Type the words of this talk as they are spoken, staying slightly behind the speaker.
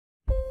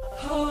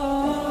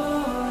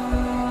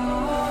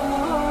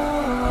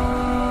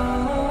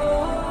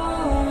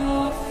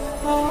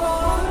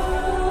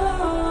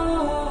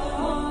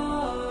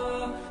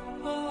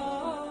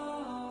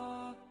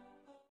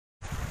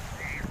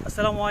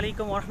আসসালামু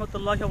আলাইকুম ওয়া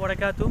রাহমাতুল্লাহি ওয়া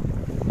বারাকাতুহু।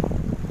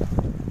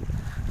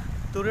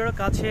 দূরের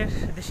কাছের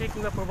দেশে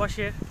কিংবা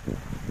প্রবাসের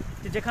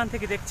যেখান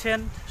থেকে দেখছেন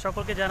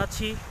সকলকে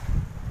জানাচ্ছি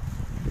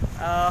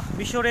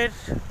মিশরের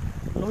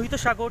লোহিত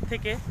সাগর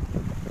থেকে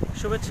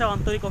শুভেচ্ছা,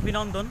 আন্তরিক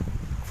অভিনন্দন।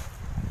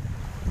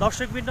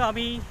 দর্শকবৃন্দ,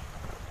 আমি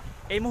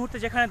এই মুহূর্তে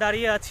যেখানে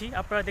দাঁড়িয়ে আছি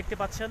আপনারা দেখতে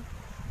পাচ্ছেন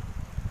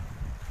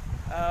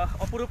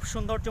অপরূপ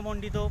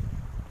সৌন্দর্যমণ্ডিত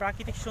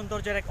প্রাকৃতিক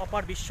সৌন্দর্যের এক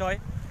অপার বিস্ময়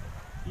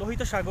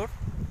লোহিত সাগর।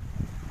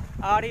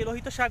 আর এই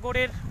লোহিত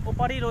সাগরের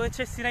ওপারেই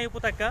রয়েছে সিনাই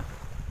উপত্যকা।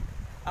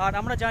 আর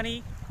আমরা জানি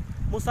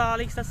মুসা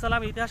আলাইহিস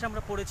সালামের ইতিহাস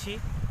আমরা পড়েছি,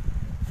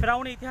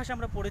 ফেরাউনের ইতিহাস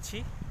আমরা পড়েছি।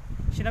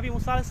 নবী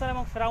মুসা আলাইহিস সালাম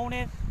এবং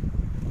ফেরাউনের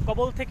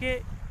কবল থেকে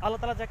আল্লাহ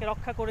তাআলা যাকে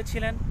রক্ষা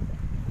করেছিলেন,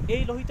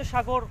 এই লোহিত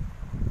সাগর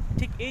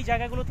ঠিক এই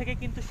জায়গাগুলো থেকে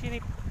কিন্তু তিনি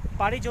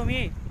পাড়ি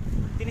জমিয়ে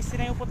তিনি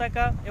সিনাই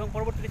উপত্যকা এবং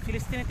পরবর্তীতে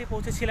ফিলিস্তিনেতে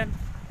পৌঁছেছিলেন।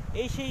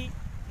 এই সেই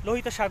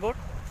লোহিত সাগর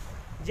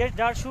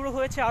যার শুরু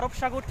হয়েছে আরব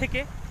সাগর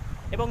থেকে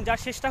এবং যার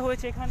শেষটা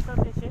হয়েছে এখানকার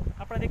দেশে।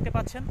 আপনারা দেখতে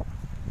পাচ্ছেন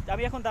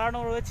আমি এখন দাঁড়ানো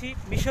রয়েছি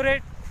মিশরের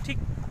ঠিক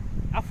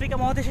আফ্রিকা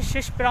মহাদেশের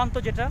শেষ প্রান্ত,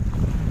 যেটা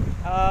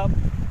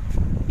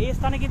এই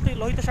স্থানে কিন্তু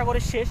লোহিত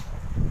সাগরের শেষ।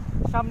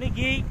 সামনে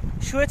গিয়েই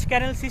সুয়েজ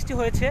ক্যানেল সৃষ্টি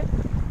হয়েছে,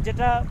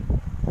 যেটা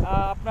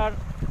আপনার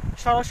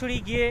সরাসরি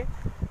গিয়ে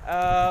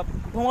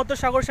ভূমধ্য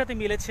সাগরের সাথে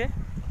মিলেছে।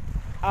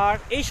 আর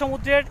এই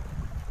সমুদ্রের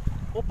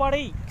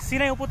ওপারেই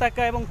সিনাই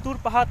উপত্যকা এবং তুর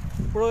পাহাড়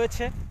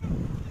রয়েছে।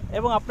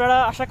 এবং আপনারা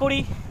আশা করি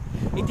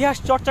ইতিহাস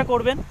চর্চা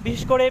করবেন,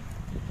 বিশেষ করে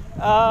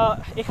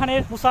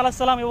এখানের মুসা আলাইহিস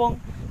সালাম এবং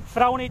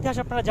ফেরাউনের ইতিহাস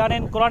আপনারা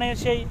জানেন, কোরআনের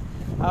সেই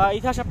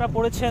ইতিহাস আপনারা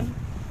পড়েছেন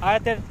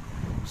আয়াতের।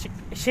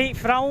 সেই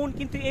ফেরাউন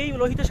কিন্তু এই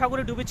লোহিত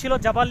সাগরে ডুবেছিল।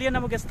 জাবালিয়া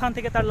নামক স্থান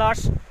থেকে তার লাশ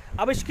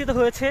আবিষ্কৃত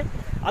হয়েছে।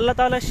 আল্লাহ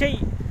তাআলা সেই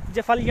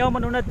যে ফালিয়াউমা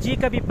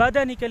নুনাজ্জিকা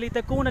বিবাদানিকা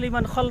লিতাকুনা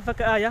লিমান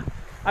খালফাকা আয়া,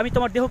 আমি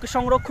তোমার দেহকে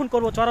সংরক্ষণ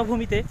করব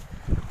চরভূমিতে,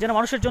 যেন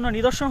মানুষের জন্য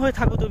নিদর্শন হয়ে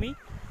থাকো তুমি।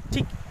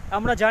 ঠিক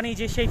আমরা জানি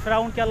যে সেই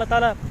ফেরাউনকে আল্লাহ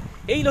তাআলা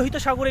এই লোহিত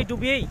সাগরে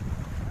ডুবিয়েই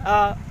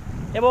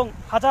এবং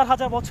হাজার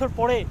হাজার বছর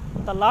পরে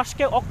তার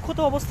লাশকে অক্ষত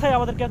অবস্থায়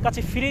আমাদেরকে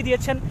কাছে ফিরিয়ে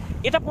দিয়েছেন,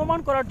 এটা প্রমাণ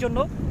করার জন্য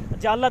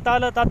যে আল্লাহ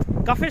তাআলা তার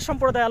কাফের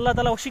সম্প্রদায়, আল্লাহ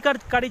তাআলা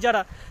অস্বীকারী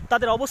যারা,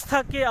 তাদের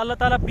অবস্থাকে আল্লাহ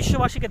তাআলা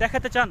বিশ্ববাসীকে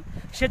দেখাতে চান।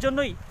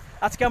 সেজন্যই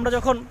আজকে আমরা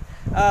যখন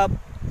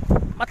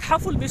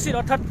মাতহাফুল মিসর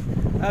অর্থাৎ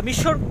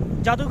মিশর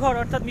জাদুঘর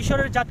অর্থাৎ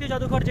মিশরের জাতীয়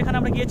জাদুঘর যেখানে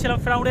আমরা গিয়েছিলাম,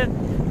 ফেরাউনের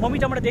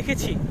মমিটা আমরা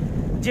দেখেছি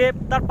যে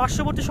তার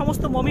পার্শ্ববর্তী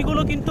সমস্ত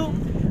মমিগুলো কিন্তু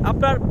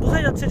আপনার বোঝা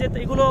যাচ্ছে যে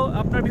এগুলো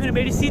আপনার বিভিন্ন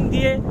মেডিসিন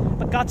দিয়ে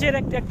বা কাচের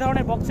এক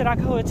ধরনের বক্সে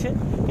রাখা হয়েছে।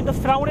 কিন্তু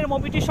ফেরাউনের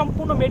মমিটি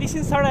সম্পূর্ণ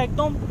মেডিসিন ছাড়া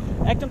একদম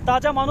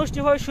তাজা মানুষ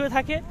যেভাবে শুয়ে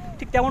থাকে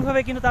ঠিক তেমনভাবে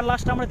কিন্তু তার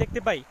লাশটা আমরা দেখতে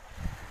পাই।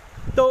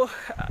 তো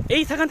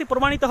এই সেখান থেকে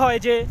প্রমাণিত হয়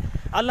যে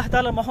আল্লাহ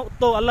তাআলার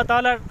মহত্ব, আল্লাহ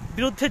তাআলার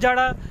বিরুদ্ধে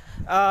যারা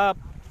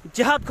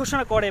জেহাদ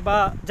ঘোষণা করে বা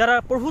যারা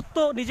প্রভুত্ব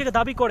নিজেকে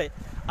দাবি করে,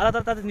 আল্লাহ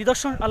তাআলা তাদের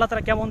নিদর্শন আল্লাহ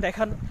তাআলা কেমন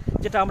দেখান,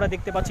 যেটা আমরা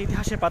দেখতে পাচ্ছি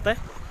ইতিহাসের পাতায়।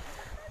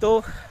 তো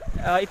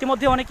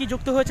ইতিমধ্যে অনেকেই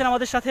যুক্ত হয়েছেন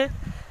আমাদের সাথে,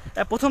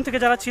 প্রথম থেকে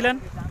যারা ছিলেন।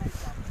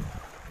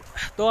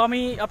 তো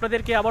আমি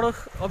আপনাদেরকে আবারও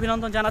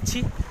অভিনন্দন জানাচ্ছি।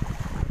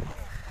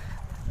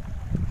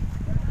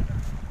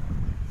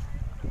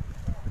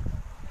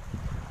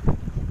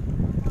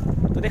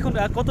 তো দেখুন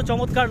কত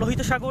চমৎকার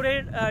লোহিত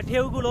সাগরের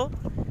ঢেউগুলো।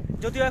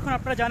 যদিও এখন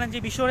আপনারা জানেন যে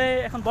মিশরে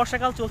এখন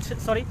বর্ষাকাল চলছে,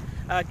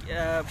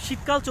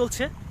 শীতকাল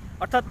চলছে,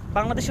 অর্থাৎ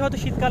বাংলাদেশে হয়তো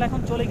শীতকাল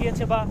এখন চলে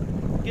গিয়েছে বা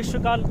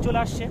গ্রীষ্মকাল চলে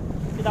আসছে,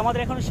 কিন্তু আমাদের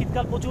এখনও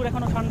শীতকাল প্রচুর,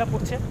 এখনও ঠান্ডা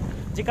পড়ছে,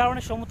 যে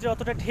কারণে সমুদ্রে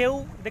অতটা ঢেউ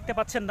দেখতে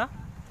পাচ্ছেন না।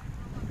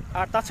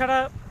 আর তাছাড়া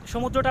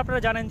সমুদ্রটা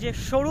আপনারা জানেন যে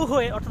সরু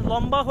হয়ে অর্থাৎ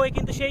লম্বা হয়ে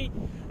কিন্তু সেই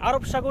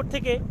আরব সাগর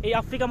থেকে এই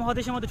আফ্রিকা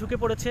মহাদেশের মধ্যে ঢুকে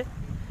পড়েছে।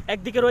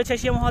 একদিকে রয়েছে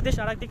এশিয়া মহাদেশ,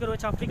 আর একদিকে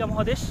রয়েছে আফ্রিকা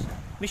মহাদেশ,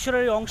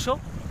 মিশরের অংশ।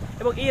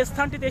 এবং এই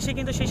স্থানটিতে এসে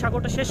কিন্তু সেই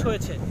সাগরটা শেষ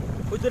হয়েছে।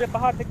 ওই দূরে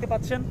পাহাড় দেখতে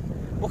পাচ্ছেন,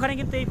 ওখানে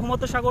কিন্তু এই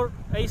ভূমধ্য সাগর,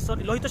 এই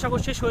লোহিত সাগর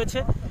শেষ হয়েছে।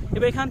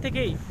 এবং এখান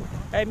থেকেই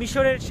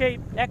মিশরের সেই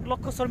 1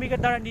 লক্ষ শ্রমিকের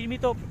দ্বারা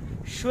নির্মিত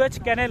সুয়েজ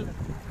ক্যানেল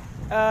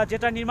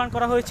যেটা নির্মাণ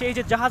করা হয়েছে, এই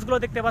যে জাহাজগুলো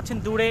দেখতে পাচ্ছেন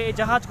দূরে, এই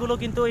জাহাজগুলো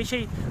কিন্তু এই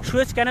সেই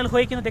সুয়েজ ক্যানেল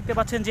হয়ে কিন্তু দেখতে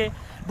পাচ্ছেন যে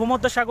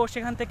ভূমধ্য সাগর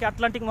সেখান থেকে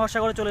আটলান্টিক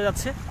মহাসাগরে চলে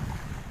যাচ্ছে।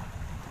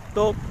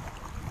 তো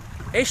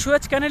এই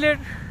সুয়েজ ক্যানেলের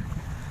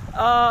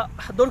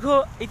দৈর্ঘ্য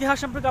ইতিহাস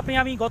সম্পর্কে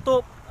আমি গত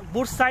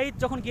বুরসাইদ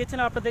যখন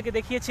গিয়েছিলাম আপনাদেরকে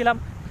দেখিয়েছিলাম,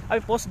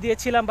 আমি পোস্ট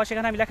দিয়েছিলাম বা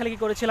সেখানে আমি লেখালেখি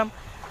করেছিলাম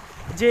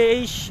যে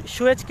এই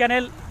সুয়েজ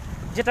ক্যানেল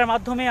যেটার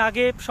মাধ্যমে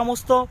আগে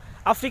সমস্ত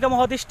আফ্রিকা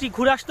মহাদেশটি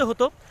ঘুরে আসতে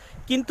হতো,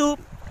 কিন্তু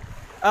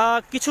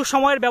কিছু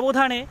সময়ের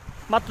ব্যবধানে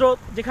মাত্র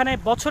যেখানে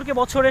বছরকে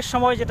বছরের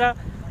সময়, যেটা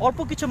অল্প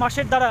কিছু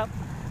মাসের দ্বারা,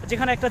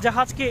 যেখানে একটা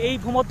জাহাজকে এই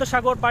ভূমধ্য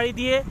সাগর পাড়ি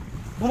দিয়ে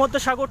ভূমধ্য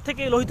সাগর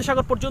থেকে লোহিত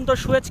সাগর পর্যন্ত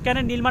সুয়েজ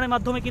ক্যানেল নির্মাণের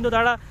মাধ্যমে কিন্তু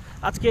তারা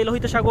আজকে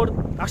লোহিত সাগর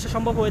আসা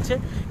সম্ভব হয়েছে।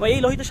 এবং এই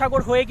লোহিত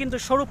সাগর হয়ে কিন্তু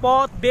সরু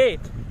পথ বেয়ে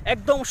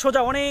একদম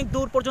সোজা অনেক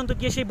দূর পর্যন্ত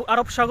গিয়ে সেই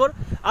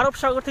আরব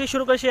সাগর থেকে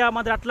শুরু করে সে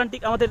আমাদের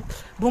আটলান্টিক, আমাদের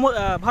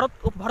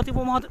ভারতীয়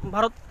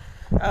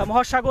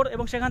মহাসাগর,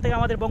 এবং সেখান থেকে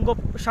আমাদের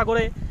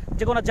বঙ্গোপসাগরে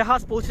যে কোনো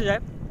জাহাজ পৌঁছে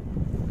যায়।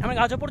 এবং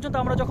আজও পর্যন্ত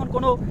আমরা যখন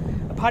কোনো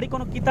ভারী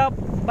কোনো কিতাব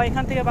বা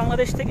এখান থেকে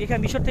বাংলাদেশ থেকে,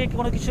 এখানে মিশর থেকে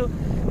কোনো কিছু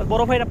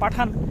বড় ভাইরা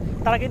পাঠান,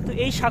 তারা কিন্তু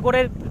এই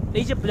সাগরের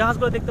এই যে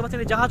জাহাজগুলো দেখতে পাচ্ছেন,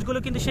 এই জাহাজগুলো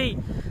কিন্তু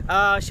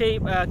সেই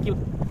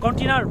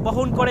কন্টেনার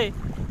বহন করে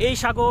এই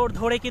সাগর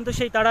ধরে কিন্তু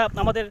সেই তারা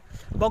আমাদের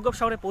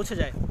বঙ্গোপসাগরে পৌঁছে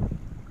যায়।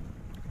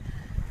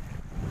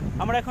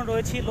 আমরা এখন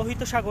রয়েছি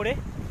লোহিত সাগরে,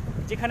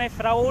 যেখানে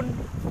ফেরাউন,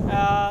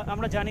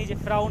 আমরা জানি যে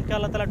ফেরাউনকে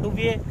আল্লাহ তাআলা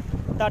ডুবিয়ে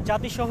তার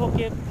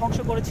জাতিসহকে ধ্বংস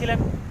করেছিলেন,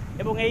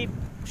 এবং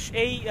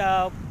এই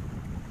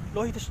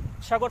লোহিত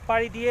সাগর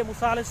পাড়ি দিয়ে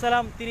মুসা আলাইহিস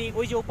সালাম তিনি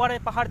ওই যে ওপারে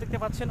পাহাড় দেখতে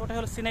পাচ্ছেন, ওটা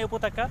হলো সিনাই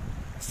উপত্যকা,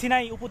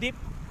 সিনাই উপদ্বীপ,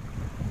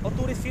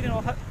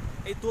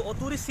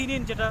 অতুরি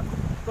সিনিন যেটা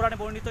কোরআনে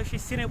বর্ণিত,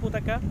 সেই সিনাই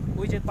উপত্যকা,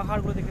 ওই যে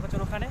পাহাড়গুলো দেখতে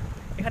পাচ্ছেন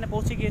এখানে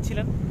পৌঁছে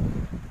গিয়েছিলেন।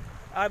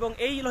 এবং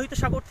এই লোহিত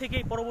সাগর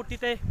থেকেই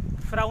পরবর্তীতে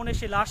ফেরাউনের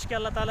সেই লাশকে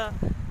আল্লাহ তাআলা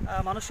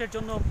মানুষের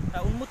জন্য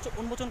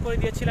উন্মোচন করে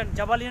দিয়েছিলেন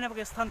জাবালিয়া নামক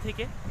স্থান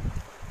থেকে।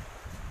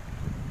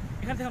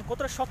 এখানে দেখুন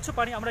কতটা স্বচ্ছ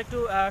পানি। আমরা একটু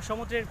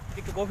সমুদ্রের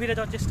একটু গভীরে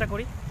যাওয়ার চেষ্টা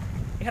করি।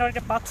 এখানে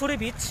একটা পাথরে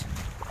বিচ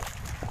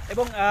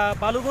এবং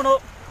বালুগুলো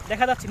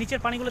দেখা যাচ্ছে,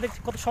 নিচের পানিগুলো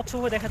কত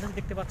স্বচ্ছভাবে দেখা যাচ্ছে,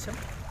 দেখতে পাচ্ছেন।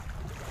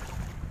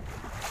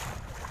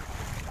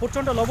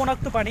 প্রচণ্ড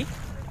লবণাক্ত পানি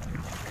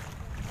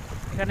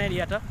এখানে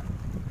এরিয়াটা।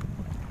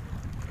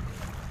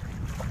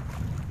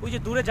 ওই যে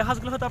দূরে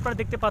জাহাজগুলো হয়তো আপনারা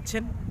দেখতে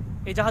পাচ্ছেন,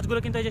 এই জাহাজগুলো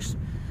কিন্তু এই যে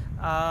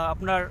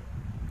আপনার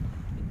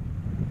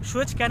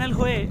সুয়েজ ক্যানেল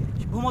হয়ে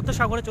ভূমধ্য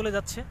সাগরে চলে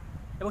যাচ্ছে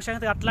এবং সেখান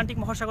থেকে আটলান্টিক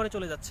মহাসাগরে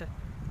চলে যাচ্ছে।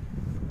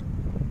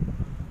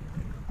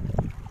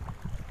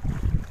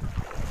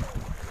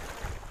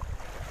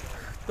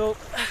 তো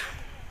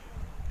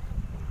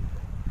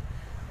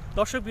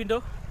দর্শকবৃন্দ,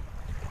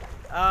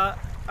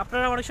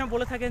 আপনারা অনেক সময়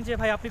বলে থাকেন যে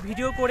ভাই আপনি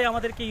ভিডিও করে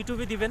আমাদেরকে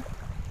ইউটিউবে দিবেন।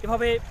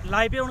 এভাবে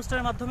লাইভের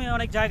অনুষ্ঠানের মাধ্যমে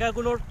অনেক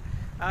জায়গাগুলোর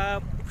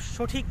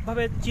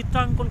সঠিকভাবে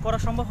চিত্রাঙ্কন করা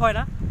সম্ভব হয়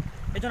না।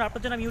 এই জন্য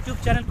আপনার জন্য আমি ইউটিউব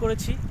চ্যানেল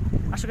করেছি।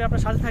 আশা করি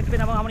আপনার সাথে থাকবেন,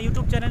 এবং আমার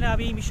ইউটিউব চ্যানেলে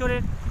আমি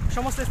মিশরের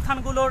সমস্ত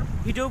স্থানগুলোর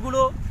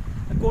ভিডিওগুলো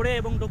করে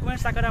এবং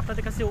ডকুমেন্টস আকারে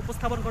আপনাদের কাছে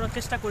উপস্থাপন করার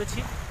চেষ্টা করেছি।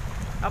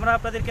 আমরা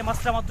আপনাদেরকে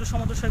মাসরা মাদ্রু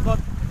সমুদ্র সৈকত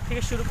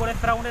থেকে শুরু করে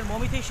ফেরাউনের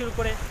মমি থেকে শুরু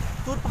করে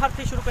তুর পাহাড়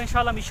থেকে শুরু করে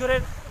ইনশাআল্লাহ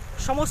মিশরের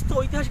সমস্ত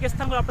ঐতিহাসিক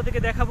স্থানগুলো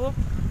আপনাদেরকে দেখাবো।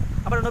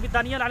 আমরা নবী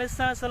দানিয়াল আলাইহিস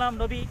সালাম,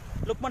 নবী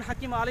লুকমান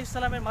হাকিম আলাইহিস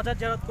সালামের মাজার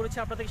জিয়ারত করেছি,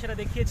 আপনাদেরকে সেটা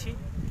দেখিয়েছি।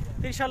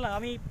 ইনশাআল্লাহ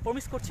আমি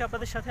প্রমিস করছি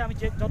আপনাদের সাথে আমি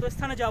যে যত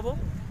স্থানে যাব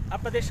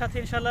আপনাদের সাথে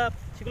ইনশাআল্লাহ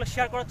সেগুলো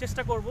শেয়ার করার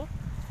চেষ্টা করব।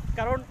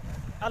 কারণ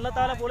আল্লাহ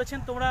তাআলা বলেছেন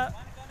তোমরা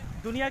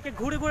দুনিয়াকে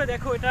ঘুরে ঘুরে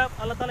দেখো। এটা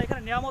আল্লাহ তাআলা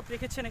এখানে নিয়ামত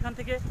রেখেছেন, এখান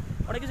থেকে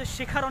অনেক কিছু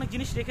শেখার অনেক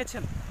জিনিস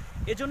রেখেছেন।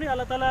 এজন্যই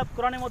আল্লাহ তাআলা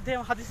কোরআনের মধ্যে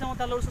হাদিসের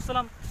মধ্যে আল্লাহ রাসূল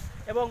সাল্লাল্লাহু আলাইহি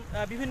ওয়াসাল্লাম এবং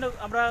বিভিন্ন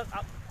আমরা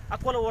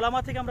আকওয়াল ওলামা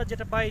থেকে আমরা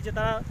যেটা পাই যে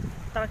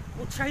তারা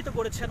উৎসাহিত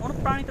করেছেন,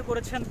 অনুপ্রাণিত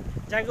করেছেন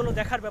জায়গাগুলো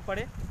দেখার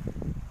ব্যাপারে।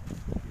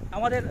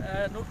 আমাদের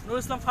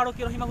নুরুল ইসলাম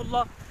ফারুকী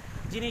রহিমাহুল্লাহ,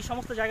 যিনি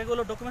সমস্ত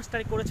জায়গাগুলো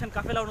ডকুমেন্টারি করেছেন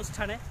কাফেলা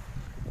অনুষ্ঠানে,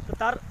 তো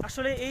তার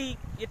আসলে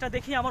এটা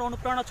দেখেই আমার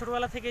অনুপ্রেরণা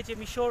ছোটোবেলা থেকে যে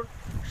মিশর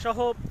সহ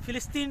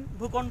ফিলিস্তিন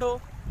ভূখণ্ড,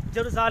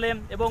 জেরুজালেম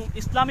এবং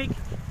ইসলামিক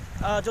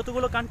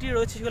যতগুলো কান্ট্রি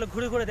রয়েছে সেগুলো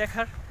ঘুরে ঘুরে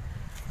দেখার।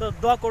 তো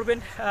দোয়া করবেন।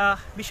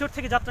 মিশর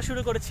থেকে যাত্রা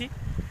শুরু করেছি,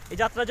 এই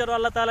যাত্রা যেন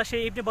আল্লাহ তাআলা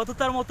সেই ইবনে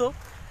বতুতার মতো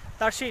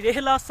তার সেই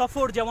রেহলা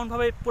সফর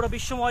যেমনভাবে পুরো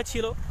বিশ্বময়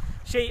ছিল,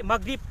 সেই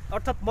মাগরিব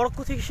অর্থাৎ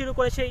মরক্কো থেকে শুরু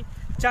করে সেই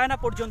চায়না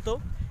পর্যন্ত,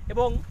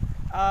 এবং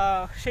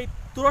সেই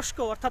তুরস্ক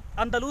অর্থাৎ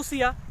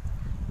আন্দালুসিয়া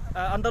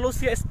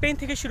স্পেন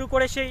থেকে শুরু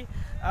করে সেই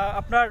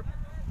আপনার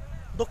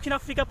দক্ষিণ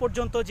আফ্রিকা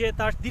পর্যন্ত যে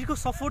তার দীর্ঘ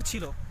সফর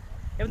ছিল,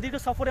 এবং দীর্ঘ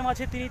সফরের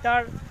মাঝে তিনি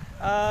তার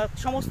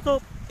সমস্ত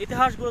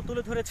ইতিহাসগুলো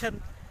তুলে ধরেছেন।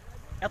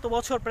 এত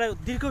বছর প্রায়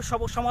দীর্ঘ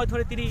সময়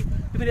ধরে তিনি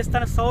বিভিন্ন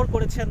স্থানে সফর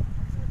করেছেন।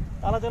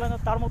 আল্লাহ তাআলা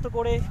তার মতো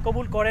করে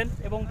কবুল করেন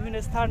এবং বিভিন্ন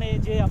স্থানে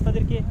যে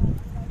আপনাদেরকে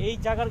এই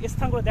জায়গার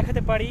স্থানগুলো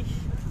দেখাতে পারি,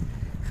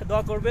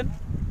 দোয়া করবেন।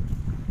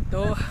 তো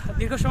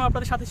দীর্ঘ সময়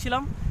আপনাদের সাথে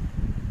ছিলাম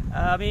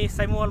আমি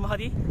সাইমু আল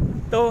মাহাদি।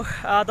 তো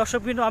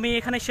দর্শকবৃন্দ, আমি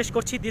এখানে শেষ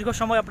করছি। দীর্ঘ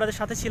সময় আপনাদের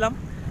সাথে ছিলাম।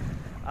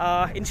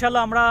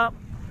 ইনশাল্লাহ আমরা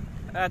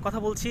কথা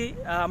বলছি,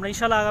 আমরা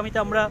ইনশাল্লাহ আগামীতে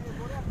আমরা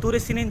তুরে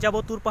সিনিন যাব,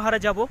 তুর পাহাড়ে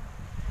যাব,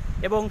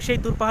 এবং সেই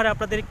তুর পাহাড়ে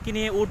আপনাদেরকে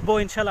নিয়ে উঠবো,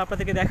 ইনশাল্লাহ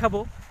আপনাদেরকে দেখাবো।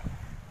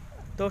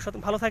 তো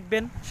ভালো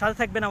থাকবেন, সাথে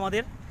থাকবেন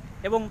আমাদের।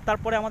 এবং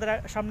তারপরে আমাদের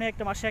সামনে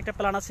একটা মাসে একটা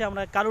প্ল্যান আছে,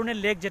 আমরা কারুনের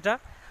লেক যেটা,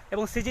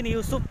 এবং সিজন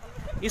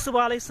ইউসুফ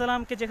আলাইহিস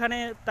সালামকে যেখানে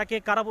তাকে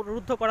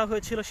কারারুদ্ধ করা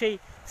হয়েছিল সেই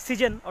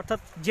সিজন অর্থাৎ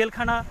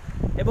জেলখানা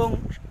এবং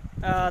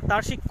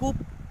তার সেই কূপ,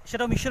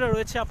 সেটাও মিশরে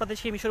রয়েছে, আপনাদের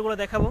সেই মিশরগুলো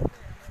দেখাবো।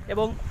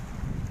 এবং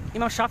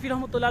ইমাম শাফি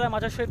রহমতুল্লাহ আলাইহি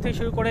মাজার শরীফ থেকে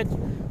শুরু করে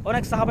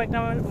অনেক সাহাবা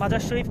ইকরামের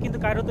মাজার শরীফ কিন্তু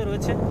কায়রোতে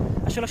রয়েছে।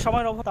 আসলে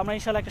সময়ের অভাব, আমরা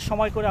ইনশাআল্লাহ একটা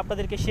সময় করে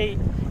আপনাদেরকে সেই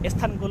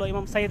স্থানগুলো,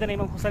 ইমাম সাইয়েদানা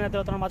ইমাম হুসাইন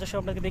রাদিয়াল্লাহু মাজার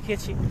শরীফ আপনাদেরকে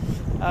দেখিয়েছি।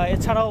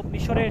 এছাড়াও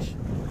মিশরের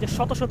যে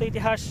শত শত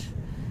ইতিহাস,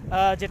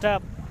 যেটা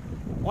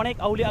অনেক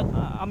আউলিয়া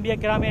আম্বিয়া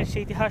কেরামের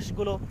সেই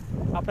ইতিহাসগুলো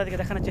আপনাদেরকে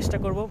দেখানোর চেষ্টা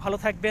করব। ভালো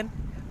থাকবেন,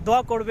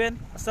 দোয়া করবেন।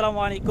 আসসালামু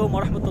আলাইকুম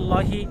ওয়া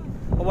রাহমাতুল্লাহি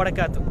ওয়া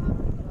বারাকাতুহু।